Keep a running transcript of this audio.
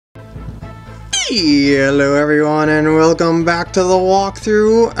Hello everyone and welcome back to the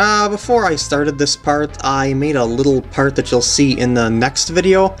walkthrough. Before I started this part, I made a little part that you'll see in the next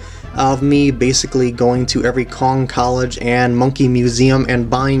video of me basically going to every Kong college and monkey museum and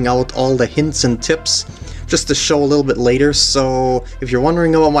buying out all the hints and tips just to show a little bit later. So if you're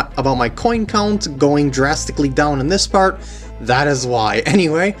wondering about my coin count going drastically down in this part, that is why.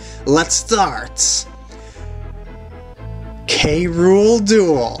 Anyway, let's start. Rool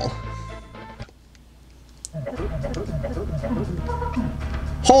Duel.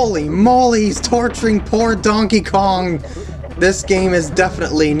 Holy moly, he's torturing poor Donkey Kong! This game is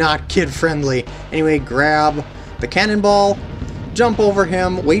definitely not kid-friendly. Anyway, grab the cannonball, jump over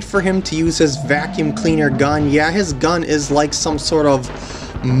him, wait for him to use his vacuum cleaner gun. Yeah, his gun is like some sort of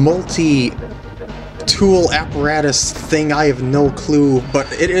multi-tool apparatus thing, I have no clue, but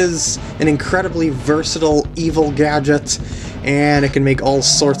it is an incredibly versatile evil gadget, and it can make all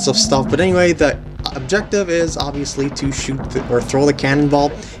sorts of stuff. But anyway, the objective is obviously to shoot or throw the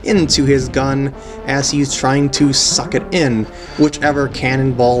cannonball into his gun as he's trying to suck it in, whichever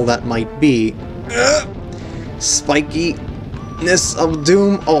cannonball that might be. Spikiness of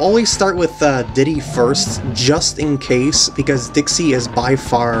doom. I'll always start with Diddy first, just in case, because Dixie is by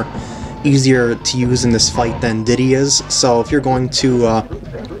far easier to use in this fight than Diddy is. So if you're going to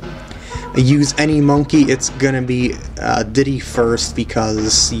use any monkey, it's gonna be Diddy first,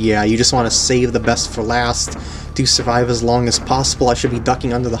 because yeah, you just want to save the best for last to survive as long as possible. I should be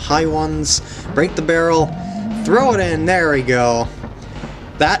ducking under the high ones, break the barrel, throw it in, there we go.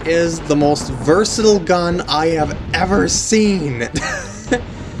 That is the most versatile gun I have ever seen.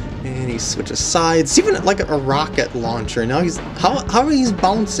 And he switches sides, it's even like a rocket launcher. Now he's, how he's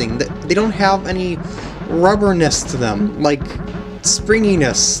bouncing, they don't have any rubberness to them, like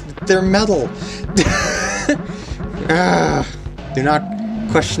springiness. They're metal. Do not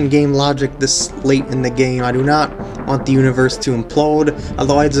question game logic this late in the game. I do not want the universe to implode.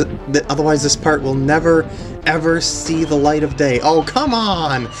 Otherwise this part will never, ever see the light of day. Oh, come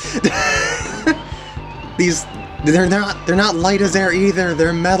on! They're not light as air either.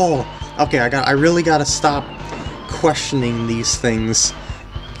 They're metal. Okay, I really gotta stop questioning these things.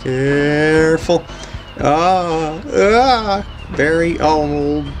 Careful. Very,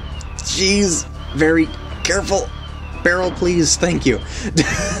 oh, jeez, very careful. Barrel, please, thank you.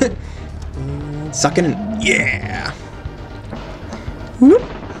 Suck it in, yeah. Whoop.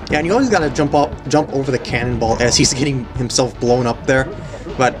 Yeah, and you always gotta jump over the cannonball as he's getting himself blown up there,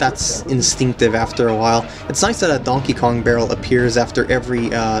 but that's instinctive after a while. It's nice that a Donkey Kong barrel appears after every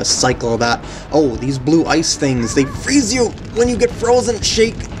cycle of that. Oh, these blue ice things, they freeze you when you get frozen.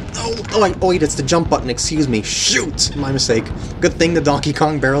 Shake. Oh wait, it's the jump button, excuse me. Shoot! My mistake. Good thing the Donkey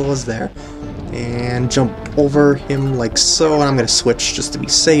Kong barrel was there. And jump over him like so, and I'm gonna switch just to be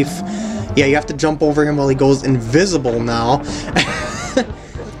safe. Yeah, you have to jump over him while he goes invisible now.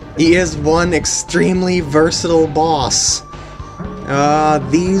 He is one extremely versatile boss.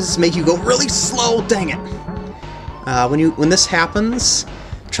 These make you go really slow, dang it. When this happens,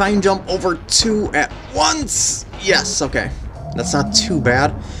 try and jump over two at once! Yes, okay. That's not too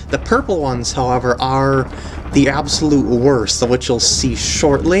bad. The purple ones, however, are the absolute worst, of which you'll see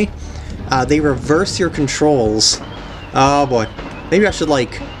shortly. They reverse your controls. Oh boy. Maybe I should,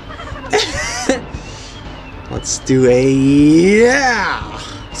 like... Let's do a... Yeah!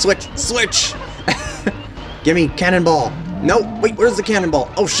 Switch! Switch! Gimme cannonball! No! Wait, where's the cannonball?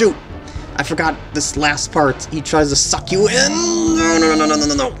 Oh shoot! I forgot this last part. He tries to suck you in!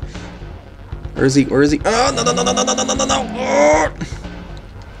 No! Where is he? Where is he? Oh, no! Oh.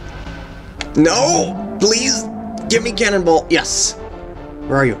 No! Please! Give me cannonball! Yes!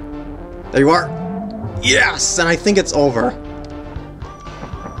 Where are you? There you are! Yes! And I think it's over.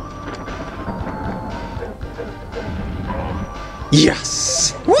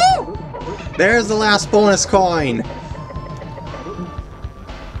 Yes! Woo! There's the last bonus coin!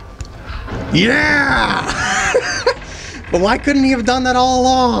 Yeah! But why couldn't he have done that all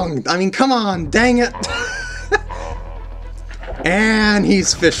along? I mean, come on, dang it! And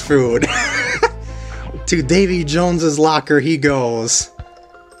he's fish food. To Davy Jones's locker he goes.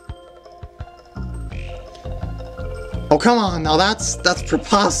 Oh, come on, now that's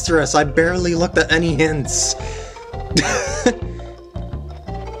preposterous. I barely looked at any hints.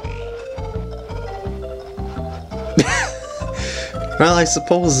 Well, I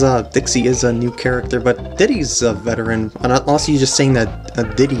suppose Dixie is a new character, but Diddy's a veteran. Unless you're just saying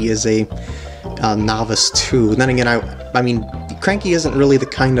that Diddy is a novice too. And then again, I mean, Cranky isn't really the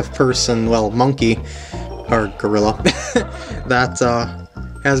kind of person, well, monkey, or gorilla, that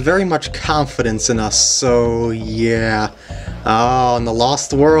has very much confidence in us, so yeah. Oh, in the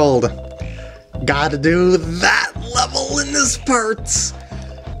Lost World. Gotta do that level in this part!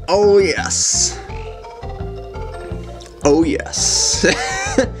 Oh yes. Oh yes.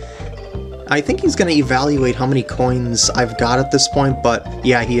 I think he's gonna evaluate how many coins I've got at this point, but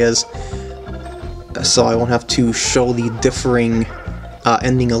yeah, he is. So I won't have to show the differing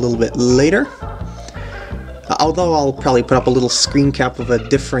ending a little bit later. Although I'll probably put up a little screen cap of a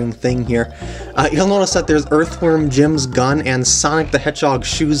differing thing here. You'll notice that there's Earthworm Jim's gun and Sonic the Hedgehog's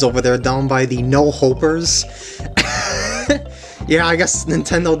shoes over there down by the No-Hopers. Yeah, I guess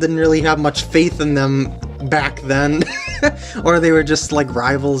Nintendo didn't really have much faith in them back then. Or they were just like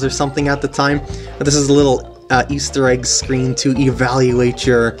rivals or something at the time. But this is a little Easter egg screen to evaluate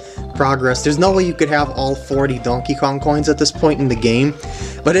your progress. There's no way you could have all 40 Donkey Kong coins at this point in the game,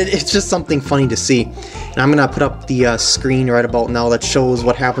 but it's just something funny to see. And I'm gonna put up the screen right about now that shows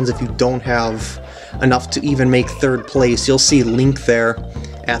what happens if you don't have enough to even make 3rd place. You'll see Link there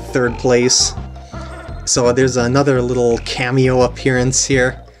at 3rd place. So there's another little cameo appearance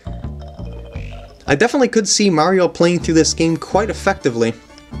here. I definitely could see Mario playing through this game quite effectively.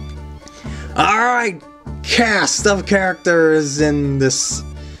 Alright, cast of characters in this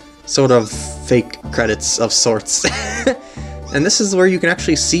sort of fake credits of sorts. And this is where you can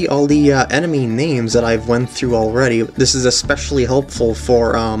actually see all the enemy names that I've went through already. This is especially helpful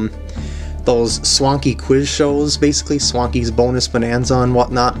for those Swanky quiz shows, basically, Swanky's Bonus Bonanza and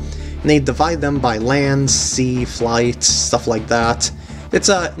whatnot. And they divide them by land, sea, flight, stuff like that. It's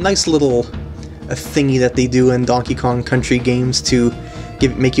a nice little thingy that they do in Donkey Kong Country games to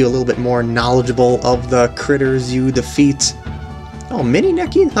make you a little bit more knowledgeable of the critters you defeat. Oh, Mini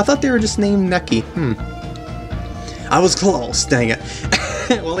Necky? I thought they were just named Necky. I was close, dang it.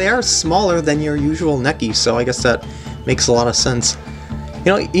 Well, they are smaller than your usual Necky, so I guess that makes a lot of sense. You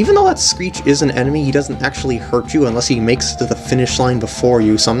know, even though that Screech is an enemy, he doesn't actually hurt you unless he makes it to the finish line before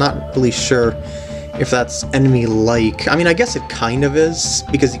you, so I'm not really sure if that's enemy-like. I mean, I guess it kind of is,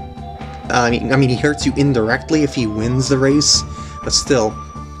 because I mean, he hurts you indirectly if he wins the race, but still.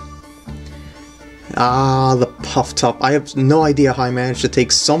 Ah, the Puff Top. I have no idea how I managed to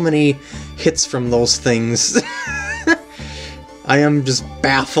take so many hits from those things. I am just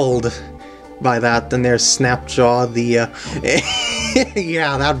baffled by that. Then there's Snapjaw, the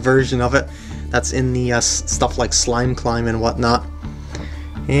yeah, that version of it. That's in the stuff like Slime Climb and whatnot.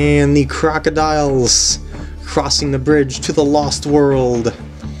 And the crocodiles crossing the bridge to the Lost World,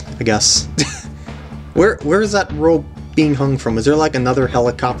 I guess. Where is that rope being hung from? Is there like another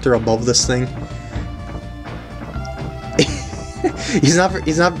helicopter above this thing? He's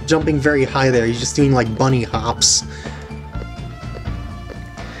not jumping very high there. He's just doing like bunny hops.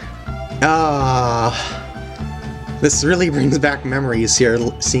 This really brings back memories here,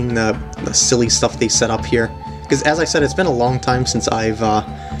 seeing the silly stuff they set up here. Because as I said, it's been a long time since I've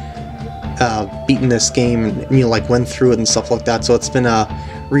beaten this game, and, you know, like went through it and stuff like that. So it's been a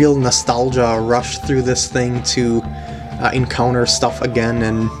real nostalgia rush through this thing to encounter stuff again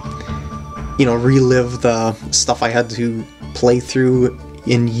and, you know, relive the stuff I had to play through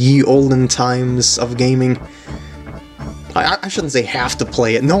in ye olden times of gaming. I shouldn't say have to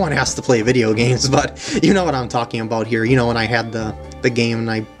play it. No one has to play video games, but you know what I'm talking about here. You know, when I had the game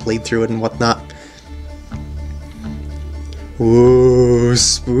and I played through it and whatnot. Ooh,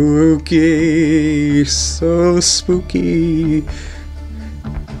 spooky, so spooky.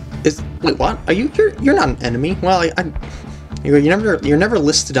 Wait, what? Are you're not an enemy? Well, you're never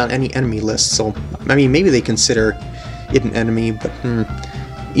listed on any enemy list, so I mean maybe they consider it an enemy, but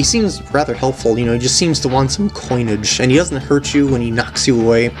he seems rather helpful. You know, he just seems to want some coinage, and he doesn't hurt you when he knocks you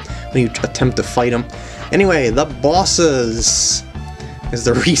away when you attempt to fight him. Anyway, the bosses is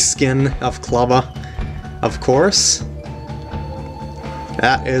the reskin of Klubba, of course.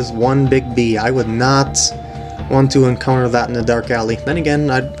 That is one big B. I would not want to encounter that in a dark alley. Then again,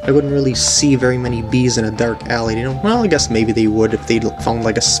 I wouldn't really see very many bees in a dark alley. You know, well, I guess maybe they would if they found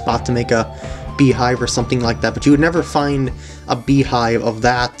like a spot to make a beehive or something like that. But you would never find a beehive of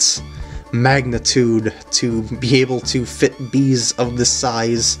that magnitude to be able to fit bees of this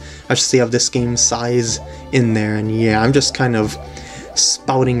size. I should say of this game's size in there. And yeah, I'm just kind of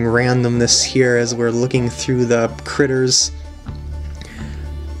spouting randomness here as we're looking through the critters.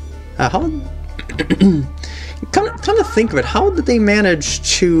 Come to think of it, how did they manage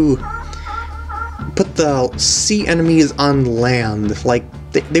to put the sea enemies on land? Like,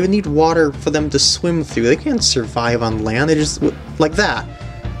 they would need water for them to swim through. They can't survive on land. They just, like that.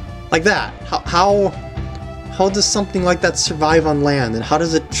 Like that. How does something like that survive on land? And how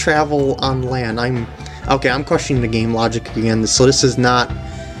does it travel on land? I'm questioning the game logic again, so this is not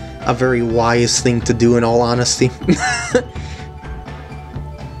a very wise thing to do in all honesty.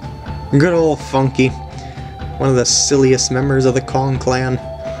 Good old Funky. One of the silliest members of the Kong clan.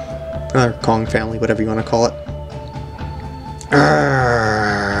 Or Kong family, whatever you want to call it.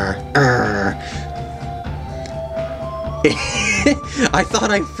 I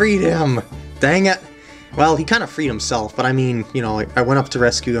thought I freed him! Dang it! Well, he kind of freed himself, but I mean, you know, I went up to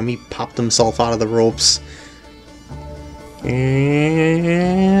rescue him, he popped himself out of the ropes.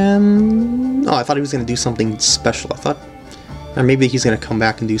 And... oh, I thought he was going to do something special. I thought... or maybe he's going to come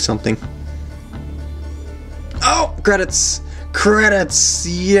back and do something. Oh! Credits! Credits!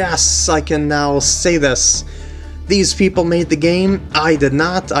 Yes! I can now say this. These people made the game. I did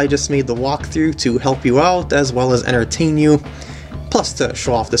not. I just made the walkthrough to help you out, as well as entertain you. Plus to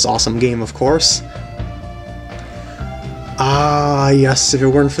show off this awesome game, of course. Ah, yes, if it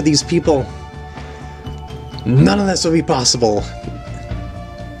weren't for these people, none of this would be possible.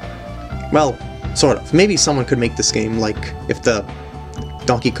 Well, sort of. Maybe someone could make this game, like, if the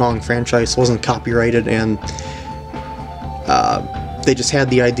Donkey Kong franchise wasn't copyrighted and they just had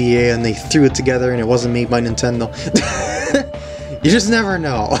the idea and they threw it together and it wasn't made by Nintendo. You just never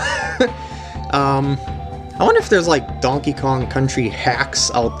know. I wonder if there's like Donkey Kong Country hacks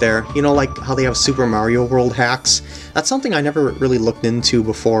out there. You know, like how they have Super Mario World hacks? That's something I never really looked into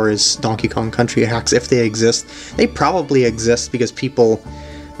before, is Donkey Kong Country hacks, if they exist. They probably exist because people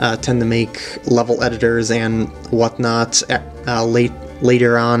tend to make level editors and whatnot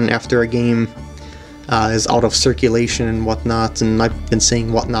later on after a game is out of circulation and whatnot, and I've been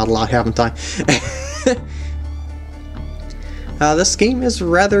saying whatnot a lot, haven't I? This game is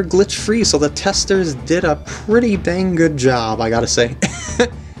rather glitch-free, so the testers did a pretty dang good job, I gotta say.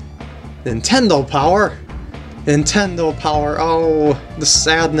 Nintendo power! Nintendo power, oh, the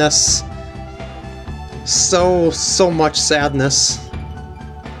sadness. So much sadness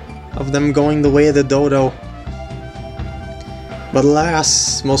of them going the way of the dodo. But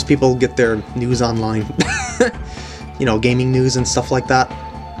alas, most people get their news online. You know, gaming news and stuff like that.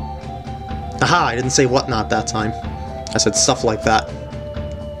 Aha, I didn't say whatnot that time. I said stuff like that.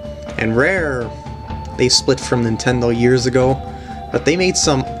 And Rare, they split from Nintendo years ago, but they made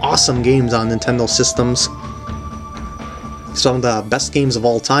some awesome games on Nintendo systems. Some of the best games of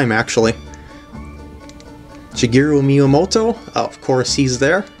all time, actually. Shigeru Miyamoto, oh, of course he's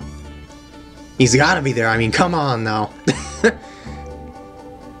there. He's gotta be there, I mean, come on now.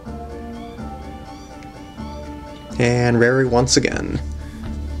 And Rare once again.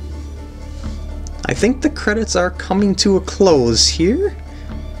 I think the credits are coming to a close here.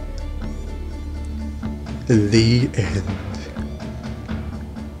 The end.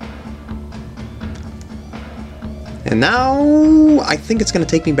 And now, I think it's going to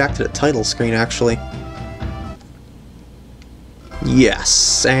take me back to the title screen, actually.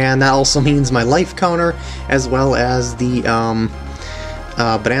 Yes, and that also means my life counter, as well as the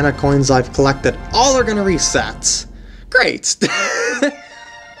banana coins I've collected, all are going to reset. Great!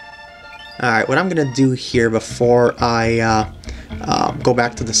 Alright, what I'm going to do here before I go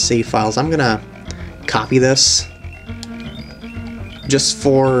back to the save files, I'm going to copy this just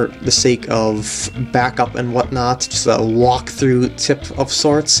for the sake of backup and whatnot, just a walkthrough tip of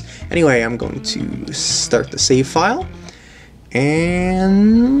sorts. Anyway, I'm going to start the save file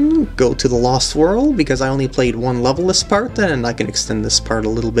and go to the Lost World, because I only played one level this part, and I can extend this part a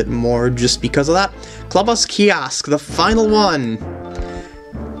little bit more just because of that. Clubhouse Kiosk, the final one!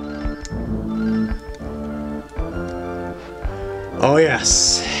 Oh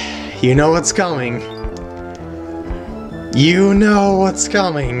yes, you know what's coming. You know what's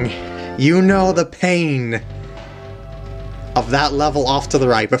coming. You know the pain of that level off to the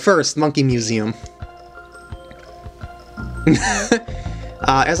right. But first, Monkey Museum.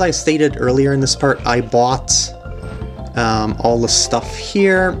 As I stated earlier in this part, I bought all the stuff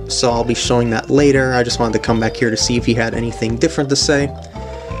here, so I'll be showing that later. I just wanted to come back here to see if he had anything different to say.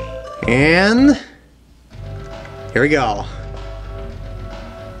 And here we go.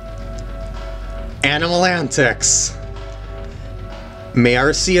 Animal Antics. May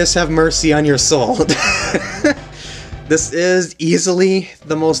Arceus have mercy on your soul. This is easily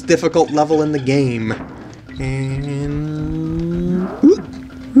the most difficult level in the game. And...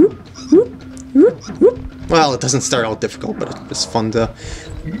 well, it doesn't start out difficult, but it's fun to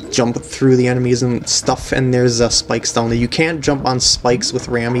jump through the enemies and stuff, and there's spikes down there. You can't jump on spikes with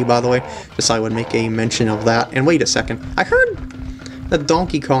Rammy, by the way, just so I would make a mention of that. And wait a second, I heard the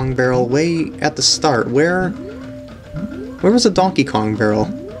Donkey Kong barrel way at the start. Where was the Donkey Kong barrel?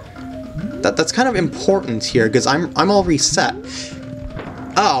 That's kind of important here, because I'm all reset.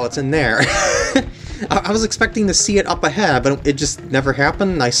 Oh, it's in there. I was expecting to see it up ahead, but it just never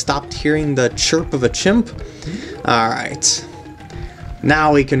happened. I stopped hearing the chirp of a chimp. Alright.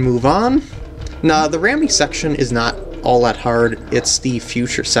 Now we can move on. Now, the Rammy section is not all that hard. It's the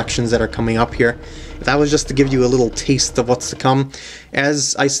future sections that are coming up here. That was just to give you a little taste of what's to come.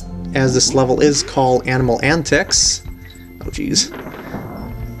 As this level is called Animal Antics, oh jeez,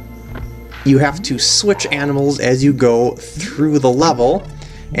 you have to switch animals as you go through the level,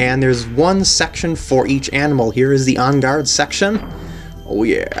 and there's one section for each animal. Here is the On Guard section. Oh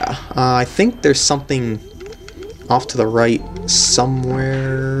yeah, I think there's something off to the right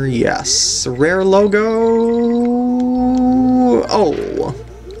somewhere. Yes, rare logo. Oh,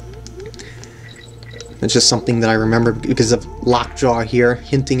 it's just something that I remember because of Lockjaw here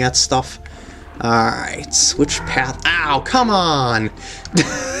hinting at stuff. Alright, switch path. Ow, come on!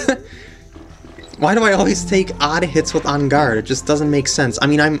 Why do I always take odd hits with On Guard? It just doesn't make sense. I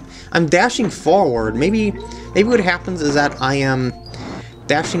mean, I'm dashing forward. Maybe what happens is that I am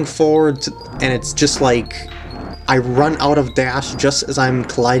dashing forward and it's just like I run out of dash just as I'm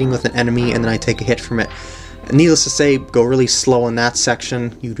colliding with an enemy and then I take a hit from it. Needless to say, go really slow in that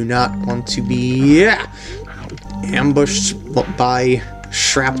section. You do not want to be ambushed by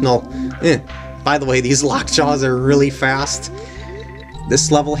shrapnel. By the way, these Lockjaws are really fast.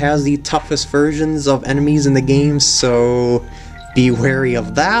 This level has the toughest versions of enemies in the game, so be wary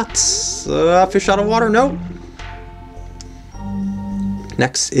of that. Fish out of water, no.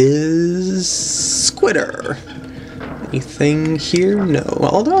 Next is Squidder. Anything here? No.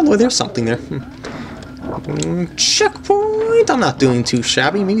 Although there's something there. Checkpoint! I'm not doing too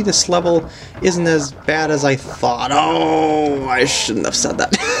shabby. Maybe this level isn't as bad as I thought. Oh, I shouldn't have said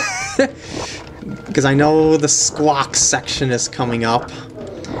that. Because I know the Squawk section is coming up.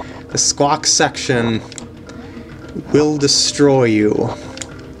 The Squawk section will destroy you.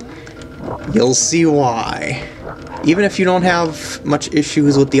 You'll see why. Even if you don't have much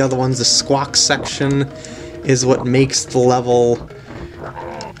issues with the other ones, the Squawk section is what makes the level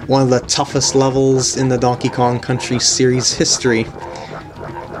one of the toughest levels in the Donkey Kong Country series history.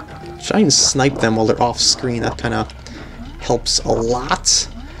 Try and snipe them while they're off screen, that kind of helps a lot.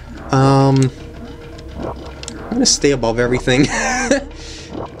 I'm gonna stay above everything.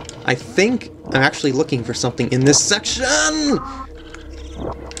 I think I'm actually looking for something in this section! I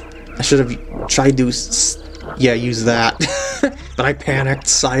should have tried to, use that. But I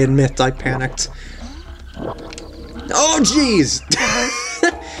panicked, I admit, I panicked. Oh jeez!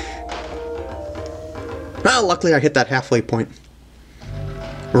 Well, luckily I hit that halfway point.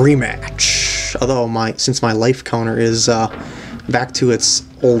 Rematch. Although since my life counter is back to its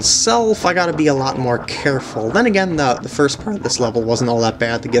old self, I gotta be a lot more careful. Then again, the first part of this level wasn't all that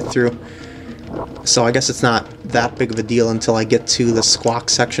bad to get through. So I guess it's not that big of a deal until I get to the Squawk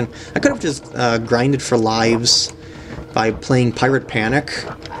section. I could have just grinded for lives by playing Pirate Panic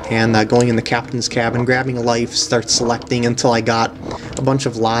and going in the captain's cabin, grabbing a life, start selecting until I got a bunch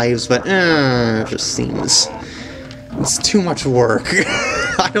of lives, but it just seems it's too much work.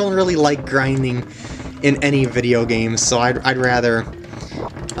 I don't really like grinding in any video games, so I'd rather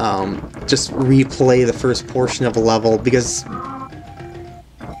just replay the first portion of a level because...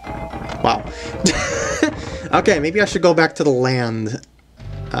 Wow. Okay, maybe I should go back to the land.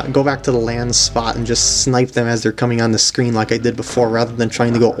 Go back to the land spot and just snipe them as they're coming on the screen like I did before, rather than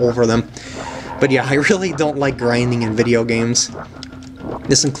trying to go over them. But yeah, I really don't like grinding in video games.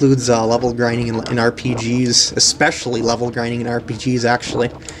 This includes level grinding in RPGs, especially level grinding in RPGs, actually.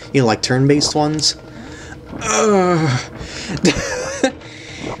 You know, like turn-based ones.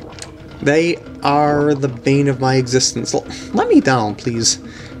 They are the bane of my existence. Let me down, please.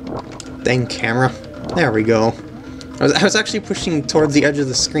 Dang camera. There we go. I was actually pushing towards the edge of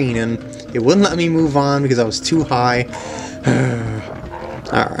the screen, and it wouldn't let me move on because I was too high.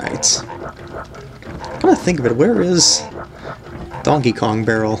 Alright. Come to think of it, where is Donkey Kong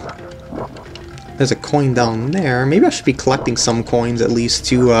Barrel? There's a coin down there. Maybe I should be collecting some coins at least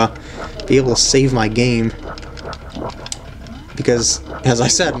to be able to save my game. Because, as I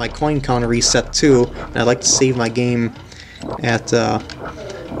said, my coin counter reset too, and I'd like to save my game at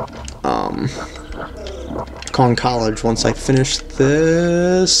Kong College once I finish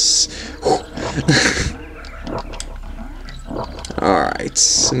this.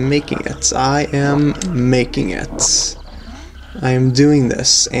 Alright, making it. I am making it. I am doing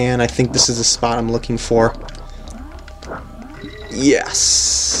this, and I think this is the spot I'm looking for.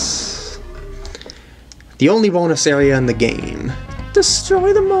 Yes! The only bonus area in the game.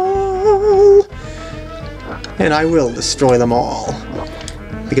 Destroy them all! And I will destroy them all.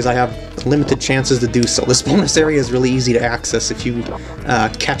 Because I have limited chances to do so. This bonus area is really easy to access if you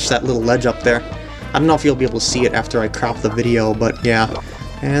catch that little ledge up there. I don't know if you'll be able to see it after I crop the video, but yeah.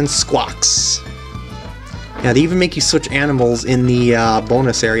 And Squawks. Yeah, they even make you switch animals in the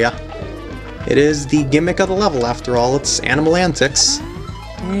bonus area. It is the gimmick of the level, after all. It's animal antics.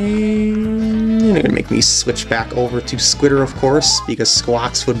 And they're gonna make me switch back over to Squitter, of course, because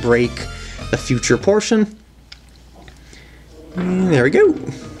Squawks would break the future portion. And there we go.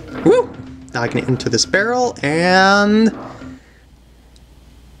 Woo! Now I can enter this barrel, and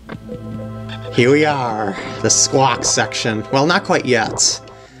here we are, the Squawk section. Well, not quite yet,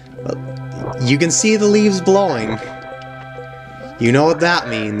 but you can see the leaves blowing. You know what that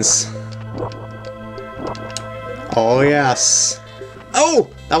means. Oh yes. Oh!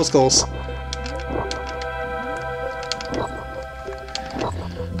 That was close.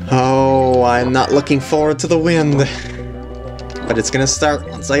 Oh, I'm not looking forward to the wind. But it's gonna start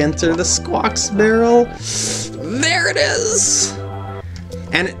once I enter the Squawks barrel. There it is!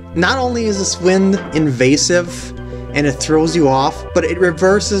 And not only is this wind invasive, and it throws you off, but it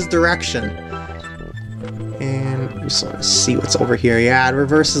reverses direction. And I just want to see what's over here. Yeah, it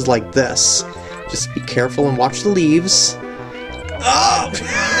reverses like this. Just be careful and watch the leaves. Oh!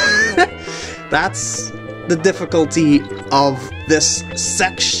 That's the difficulty of this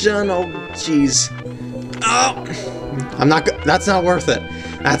section. Oh, jeez. Oh! That's not worth it.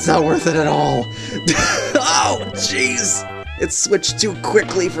 That's not worth it at all. Oh, jeez! It switched too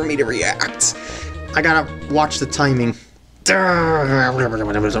quickly for me to react. I gotta watch the timing.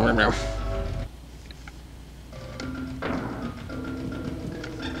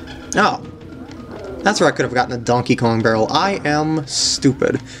 Oh. That's where I could have gotten a Donkey Kong barrel. I am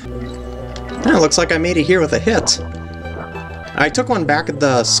stupid. And it looks like I made it here with a hit. I took one back at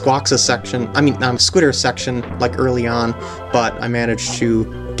the Squawks section, Squitter section, like early on, but I managed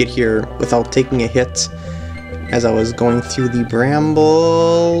to get here without taking a hit as I was going through the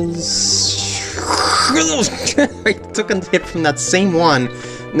brambles. I took a hit from that same one.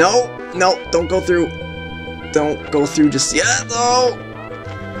 No, don't go through. Don't go through just yet, though.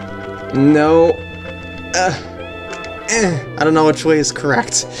 No. I don't know which way is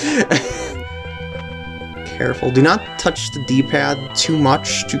correct. Careful. Do not touch the D-pad too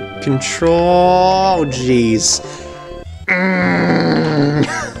much to control. Oh, jeez.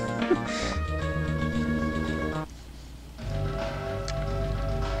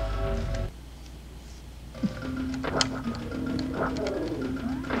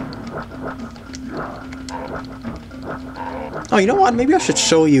 Oh, you know what? Maybe I should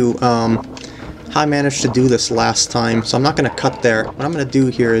show you how I managed to do this last time. So I'm not going to cut there. What I'm going to do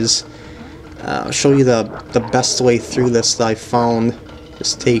here is show you the best way through this that I found.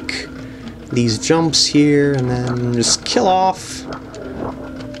 Just take these jumps here and then just kill off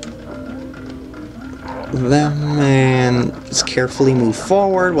them and just carefully move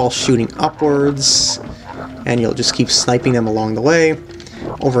forward while shooting upwards. And you'll just keep sniping them along the way.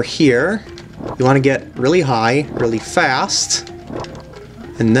 Over here, you want to get really high, really fast,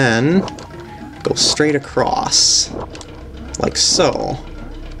 and then go straight across, like so.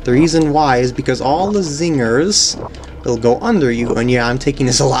 The reason why is because all the zingers will go under you, and yeah, I'm taking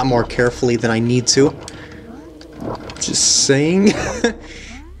this a lot more carefully than I need to. Just saying.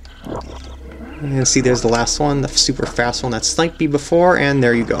 And see, there's the last one, the super fast one that sniped me before, and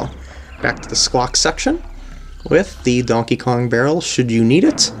there you go. Back to the Squawk section with the Donkey Kong barrel, should you need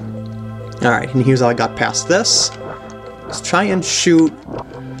it. Alright, and here's how I got past this. Let's try and shoot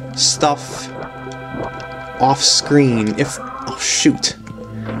stuff off screen. Oh shoot.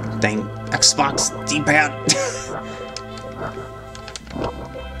 Dang, Xbox D-pad.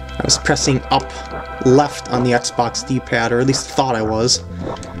 I was pressing up left on the Xbox D-pad, or at least thought I was.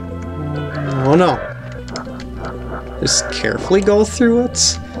 Oh no. Just carefully go through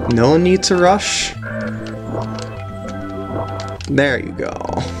it. No need to rush. There you go.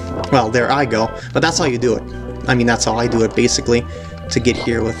 Well, there I go. But that's how you do it. I mean, that's how I do it, basically, to get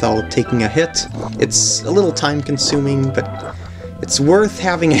here without taking a hit. It's a little time-consuming, but it's worth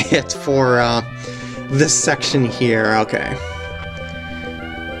having a hit for this section here. Okay.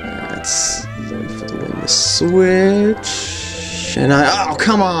 Let's win the switch. And oh,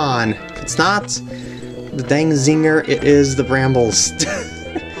 come on! If it's not the dang zinger, it is the brambles.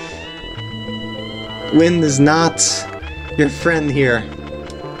 Wind is not your friend here.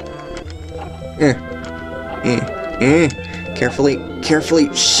 Carefully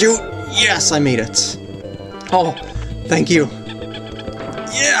shoot! Yes, I made it. Oh, thank you.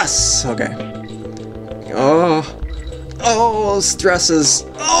 Yes! Okay. Oh, stresses.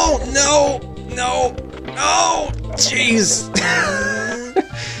 Oh, no! Jeez!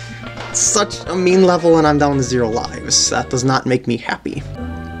 Such a mean level and I'm down to 0 lives. That does not make me happy.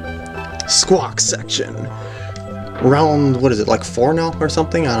 Squawk section. Round, what is it, like 4 now or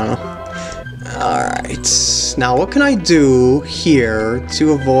something? I don't know. Alright, now what can I do here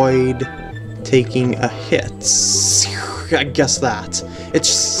to avoid taking a hit? I guess that. It's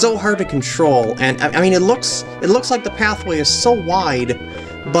so hard to control, and I mean it looks like the pathway is so wide,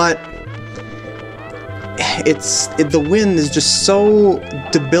 but the wind is just so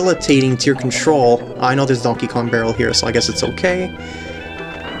debilitating to your control. I know there's Donkey Kong barrel here, so I guess it's okay.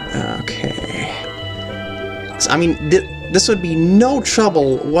 Okay. So, I mean, this would be no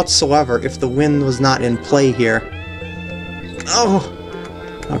trouble whatsoever if the wind was not in play here. Oh!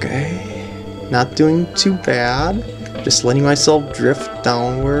 Okay. Not doing too bad. Just letting myself drift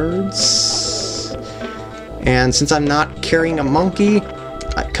downwards. And since I'm not carrying a monkey,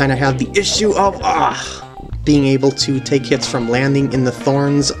 I kind of have the issue of being able to take hits from landing in the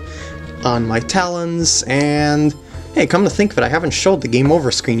thorns on my talons. And hey, come to think of it, I haven't showed the game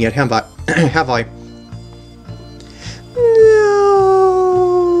over screen yet, have I? Have I? No.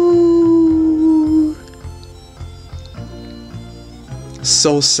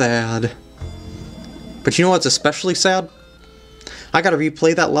 So sad. But you know what's especially sad? I gotta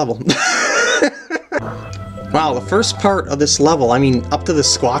replay that level. Wow, the first part of this level, I mean, up to the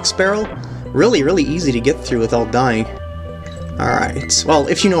Squawks barrel, really, really easy to get through without dying. Alright, well,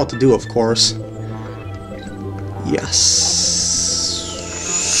 if you know what to do, of course. Yes.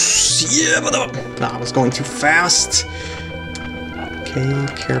 Yeah, but I was going too fast. Okay,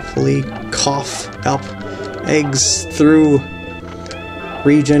 carefully cough up eggs through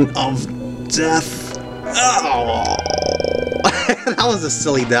region of death. Oh, that was a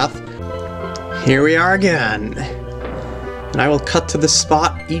silly death. Here we are again. And I will cut to this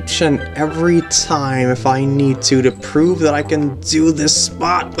spot each and every time if I need to prove that I can do this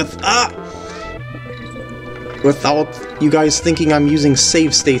spot without you guys thinking I'm using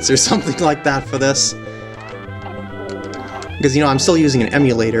save states or something like that for this. Because, you know, I'm still using an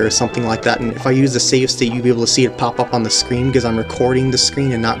emulator or something like that, and if I use the save state, you'll be able to see it pop up on the screen because I'm recording the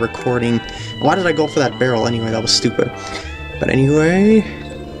screen and not recording. Why did I go for that barrel anyway? That was stupid. But anyway,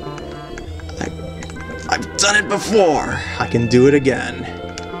 I've done it before. I can do it again.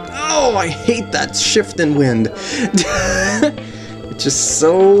 Oh, I hate that shift in wind. It's just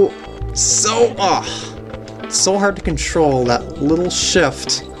so hard to control, that little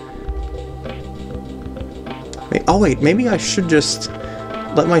shift. Oh wait, maybe I should just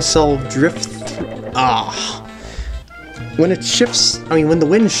let myself drift through. When it shifts, I mean, when the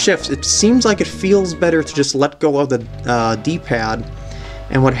wind shifts, it seems like it feels better to just let go of the D-pad.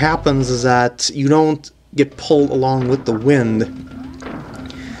 And what happens is that you don't get pulled along with the wind.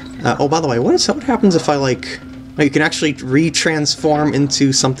 Oh, by the way, what happens if I, like... Oh, you can actually re-transform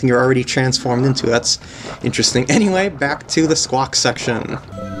into something you're already transformed into. That's interesting. Anyway, back to the Squawks section.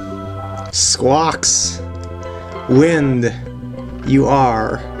 Squawks! Wind, you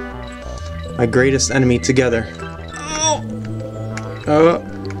are my greatest enemy together.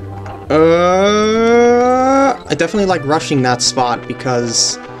 I definitely like rushing that spot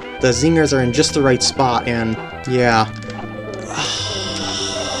because the zingers are in just the right spot, and yeah.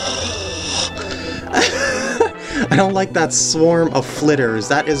 I don't like that swarm of flitters.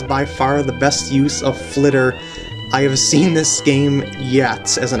 That is by far the best use of flitter I have seen this game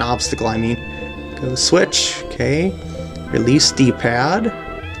yet, as an obstacle, I mean. Go switch, okay. Release D-pad.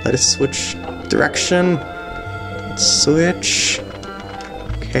 Let it switch direction. Let's switch.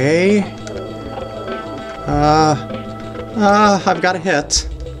 Okay. I've got a hit.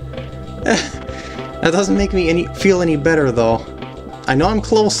 That doesn't make me feel any better, though. I know I'm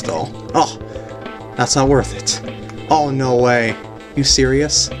close, though. Oh, that's not worth it. Oh, no way. You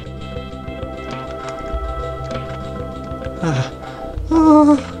serious?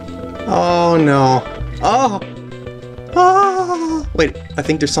 Oh no. Oh! Wait, I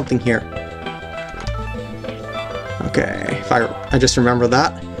think there's something here. Okay, if I just remember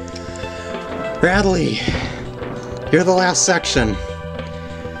that. Bradley, you're the last section.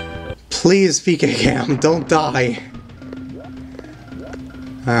 Please, PkGam, don't die.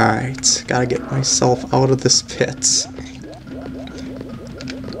 Alright, gotta get myself out of this pit.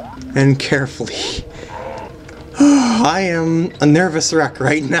 And carefully. I am a nervous wreck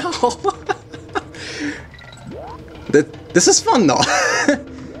right now. This is fun, though.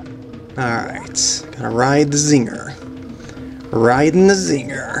 Alright, gotta ride the zinger. Riding the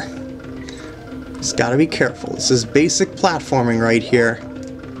zinger. Just gotta be careful. This is basic platforming right here.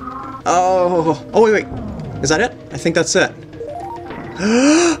 Oh, wait. Is that it? I think that's it.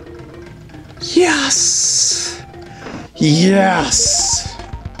 Yes! Yes!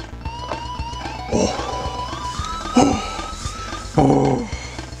 Oh.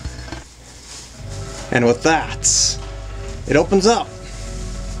 And with that, it opens up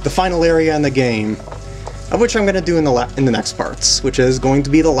the final area in the game, of which I'm going to do in the next parts, which is going to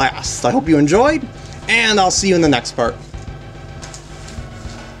be the last. I hope you enjoyed, and I'll see you in the next part.